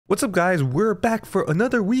What's up guys, we're back for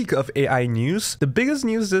another week of AI news. The biggest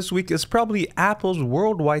news this week is probably Apple's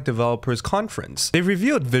Worldwide Developers Conference. They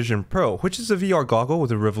revealed VisionPro, which is a VR goggle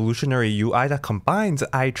with a revolutionary UI that combines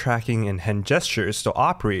eye tracking and hand gestures to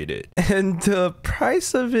operate it. And the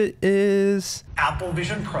price of it is... Apple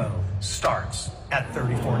Vision Pro starts at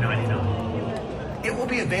 $34.99. It will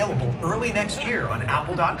be available early next year on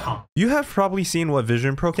apple.com. You have probably seen what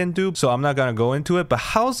VisionPro can do, so I'm not gonna go into it, but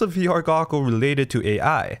how's the VR goggle related to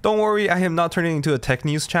AI? Don't worry, I am not turning into a tech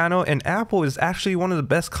news channel, and Apple is actually one of the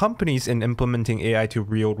best companies in implementing AI to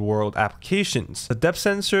real-world applications. The depth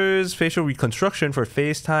sensors, facial reconstruction for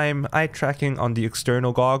FaceTime, eye tracking on the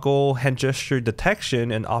external goggle, hand gesture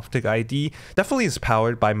detection, and optic ID definitely is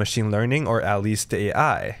powered by machine learning, or at least the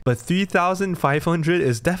AI. But $3,500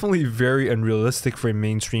 is definitely very unrealistic for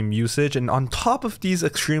mainstream usage, and on top of these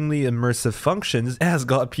extremely immersive functions, it has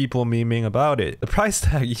got people memeing about it. The price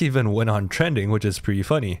tag even went on trending, which is pretty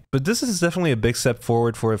funny. But this is definitely a big step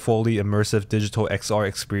forward for a fully immersive digital XR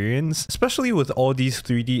experience, especially with all these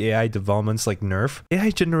 3D AI developments like Nerf.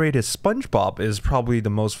 AI-generated Spongebob is probably the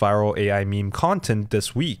most viral AI meme content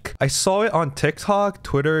this week. I saw it on TikTok,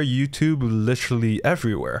 Twitter, YouTube, literally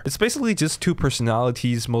everywhere. It's basically just two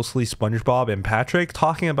personalities, mostly Spongebob and Patrick,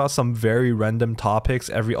 talking about some very random topics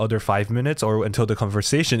every other 5 minutes or until the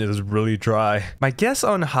conversation is really dry. My guess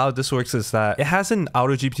on how this works is that it has an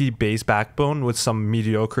AutoGPT based backbone with some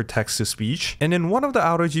mediocre text-to-speech, and in one of the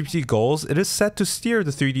AutoGPT goals, it is set to steer the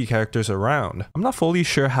 3D characters around. I'm not fully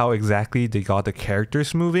sure how exactly they got the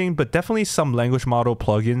characters moving, but definitely some language model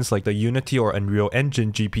plugins like the Unity or Unreal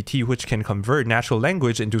Engine GPT, which can convert natural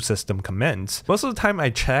language into system commands. Most of the time I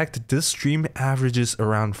checked, this stream averages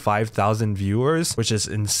around 5,000 viewers, which is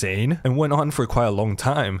insane, and went on for quite a long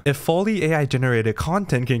time. If fully AI generated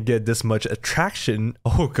content can get this much attraction,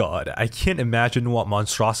 oh god, I can't imagine what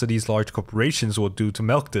monstrosities large corporations will do to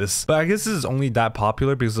milk this. But I guess this is only that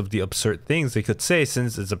popular because of the absurd things they could say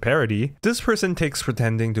since it's a parody. This person takes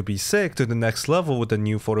pretending to be sick to the next level with the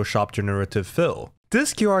new Photoshop Generative Fill.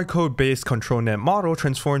 This QR code based ControlNET model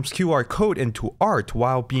transforms QR code into art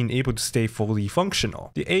while being able to stay fully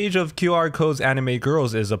functional. The age of QR codes anime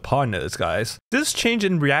girls is upon us, guys. This change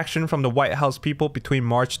in reaction from the White House people between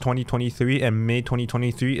March 2023 and May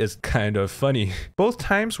 2023 is kind of funny. Both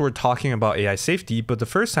times were talking about AI safety, but the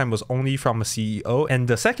first time was only from a CEO and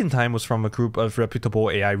the second time was from a group of reputable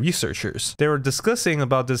AI researchers. They were discussing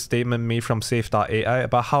about this statement made from Safe.ai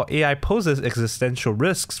about how AI poses existential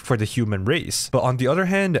risks for the human race. But on the other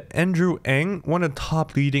hand, Andrew Ng, one of the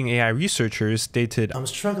top leading AI researchers, stated, "I'm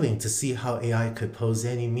struggling to see how AI could pose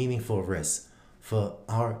any meaningful risk for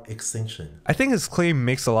our extinction." I think his claim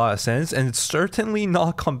makes a lot of sense, and it's certainly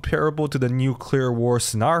not comparable to the nuclear war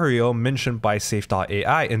scenario mentioned by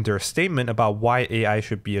Safe.ai in their statement about why AI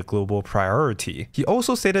should be a global priority. He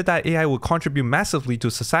also stated that AI would contribute massively to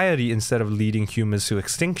society instead of leading humans to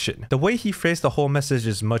extinction. The way he phrased the whole message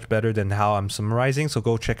is much better than how I'm summarizing, so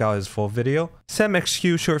go check out his full video.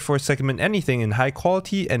 SamXQ, short for segment anything in high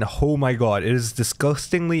quality, and oh my god, it is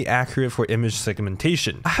disgustingly accurate for image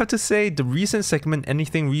segmentation. I have to say, the recent segment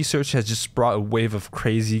anything research has just brought a wave of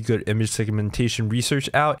crazy good image segmentation research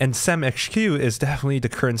out, and SamXQ is definitely the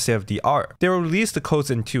current state of the art. They will release the codes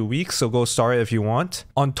in 2 weeks, so go start it if you want.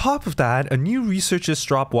 On top of that, a new research just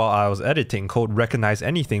dropped while I was editing called Recognize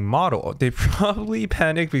Anything model. They probably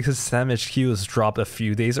panicked because SamXQ was dropped a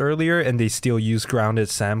few days earlier and they still use grounded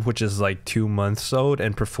Sam, which is like 2 months old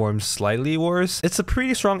and performs slightly worse. It's a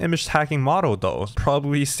pretty strong image tagging model though,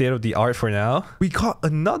 probably state of the art for now. We got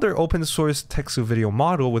another open source text-to-video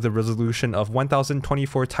model with a resolution of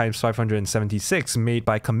 1024 x 576 made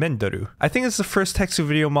by Comendaru. I think it's the first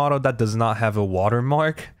text-to-video model that does not have a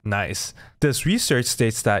watermark. Nice. This research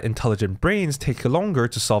states that intelligent brains take longer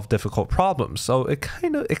to solve difficult problems, so it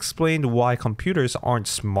kind of explained why computers aren't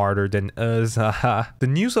smarter than us. The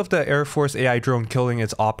news of the Air Force AI drone killing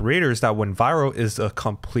its operators that went viral is a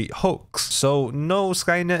complete hoax. So no,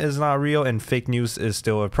 Skynet is not real and fake news is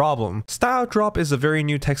still a problem. StyleDrop is a very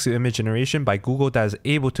new text-to-image generation by Google that is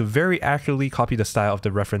able to very accurately copy the style of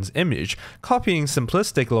the reference image, copying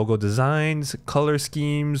simplistic logo designs, color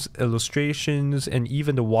schemes, illustrations, and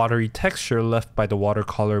even the watery texture left by the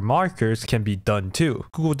watercolor markers can be done too.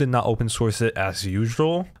 Google did not open source it as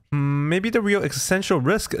usual. Maybe the real existential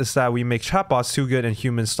risk is that we make chatbots too good and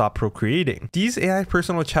humans stop procreating. These AI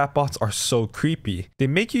personal chatbots are so creepy. They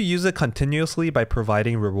make you use it continuously by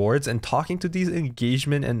providing rewards, and talking to these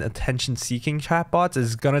engagement and attention-seeking chatbots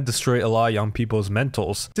is gonna destroy a lot of young people's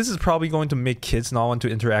mentals. This is probably going to make kids not want to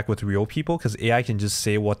interact with real people because AI can just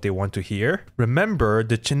say what they want to hear. Remember,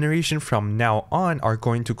 the generation from now on are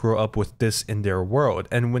going to grow up with this in their world,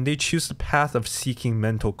 and when they choose the path of seeking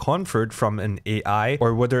mental comfort from an AI,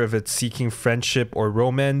 or whether if it's seeking friendship or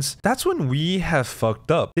romance, that's when we have fucked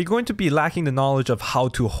up. They're going to be lacking the knowledge of how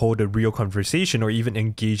to hold a real conversation or even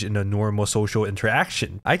engage in a normal social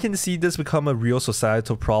interaction. I can see this become a real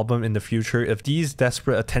societal problem in the future if these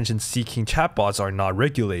desperate attention-seeking chatbots are not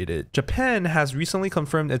regulated. Japan has recently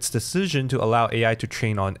confirmed its decision to allow AI to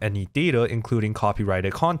train on any data, including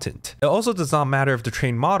copyrighted content. It also does not matter if the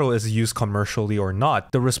trained model is used commercially or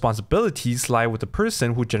not. The responsibilities lie with the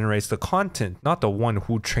person who generates the content, not the one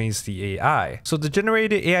who trains the AI. So the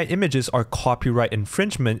generated AI images are copyright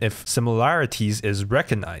infringement if similarities is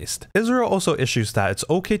recognized. Israel also issues that it's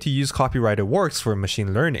okay to use copyrighted works for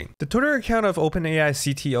machine learning. The Twitter account of OpenAI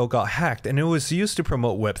CTO got hacked and it was used to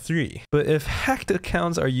promote Web3. But if hacked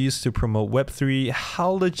accounts are used to promote Web3,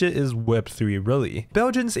 how legit is Web3 really?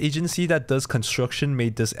 Belgium's agency that does construction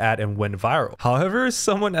made this ad and went viral. However,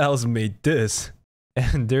 someone else made this.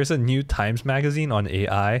 And there's a new Times magazine on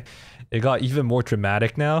AI. It got even more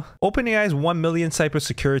dramatic now. OpenAI's 1 million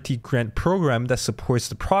cybersecurity grant program that supports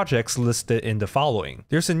the projects listed in the following.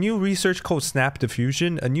 There's a new research called Snap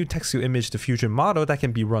Diffusion, a new text-to-image diffusion model that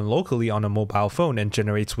can be run locally on a mobile phone and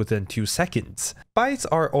generates within 2 seconds. Bytes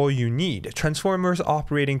are all you need. Transformers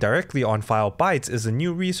operating directly on file bytes is a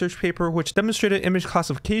new research paper which demonstrated image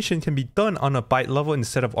classification can be done on a byte level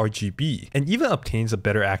instead of RGB, and even obtains a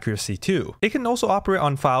better accuracy too. It can also operate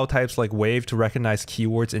on file types like WAV to recognize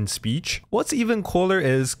keywords in speech. What's even cooler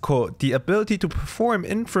is, quote, the ability to perform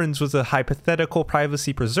inference with a hypothetical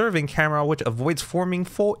privacy-preserving camera which avoids forming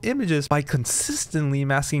full images by consistently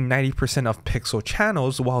masking 90% of pixel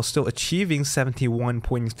channels while still achieving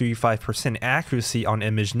 71.35% accuracy on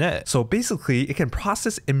ImageNet. So basically, it can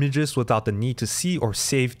process images without the need to see or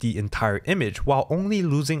save the entire image while only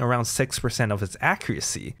losing around 6% of its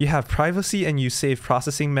accuracy. You have privacy and you save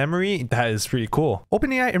processing memory. That is pretty cool.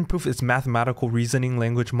 OpenAI improved its mathematical reasoning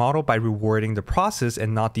language model by rewarding the process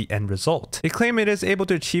and not the end result. They claim it is able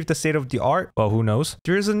to achieve the state of the art. Well, who knows?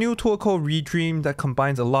 There is a new tool called Redream that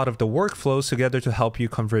combines a lot of the workflows together to help you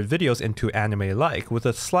convert videos into anime-like, with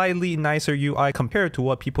a slightly nicer UI compared to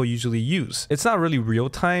what people usually use. It's not really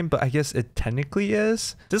real-time, but I guess it technically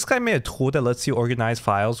is. This guy made a tool that lets you organize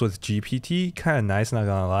files with GPT. Kinda nice, not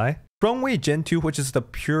gonna lie. Runway Gen2, which is the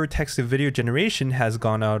pure text-to-video generation, has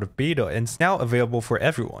gone out of beta and is now available for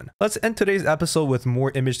everyone. Let's end today's episode with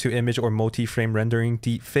more image-to-image or multi-frame rendering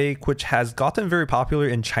deepfake, which has gotten very popular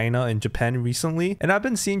in China and Japan recently, and I've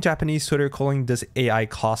been seeing Japanese Twitter calling this AI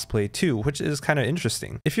cosplay too, which is kind of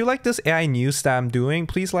interesting. If you like this AI news that I'm doing,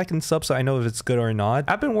 please like and sub so I know if it's good or not.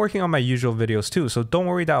 I've been working on my usual videos too, so don't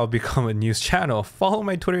worry that I'll become a news channel. Follow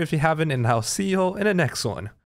my Twitter if you haven't, and I'll see you all in the next one.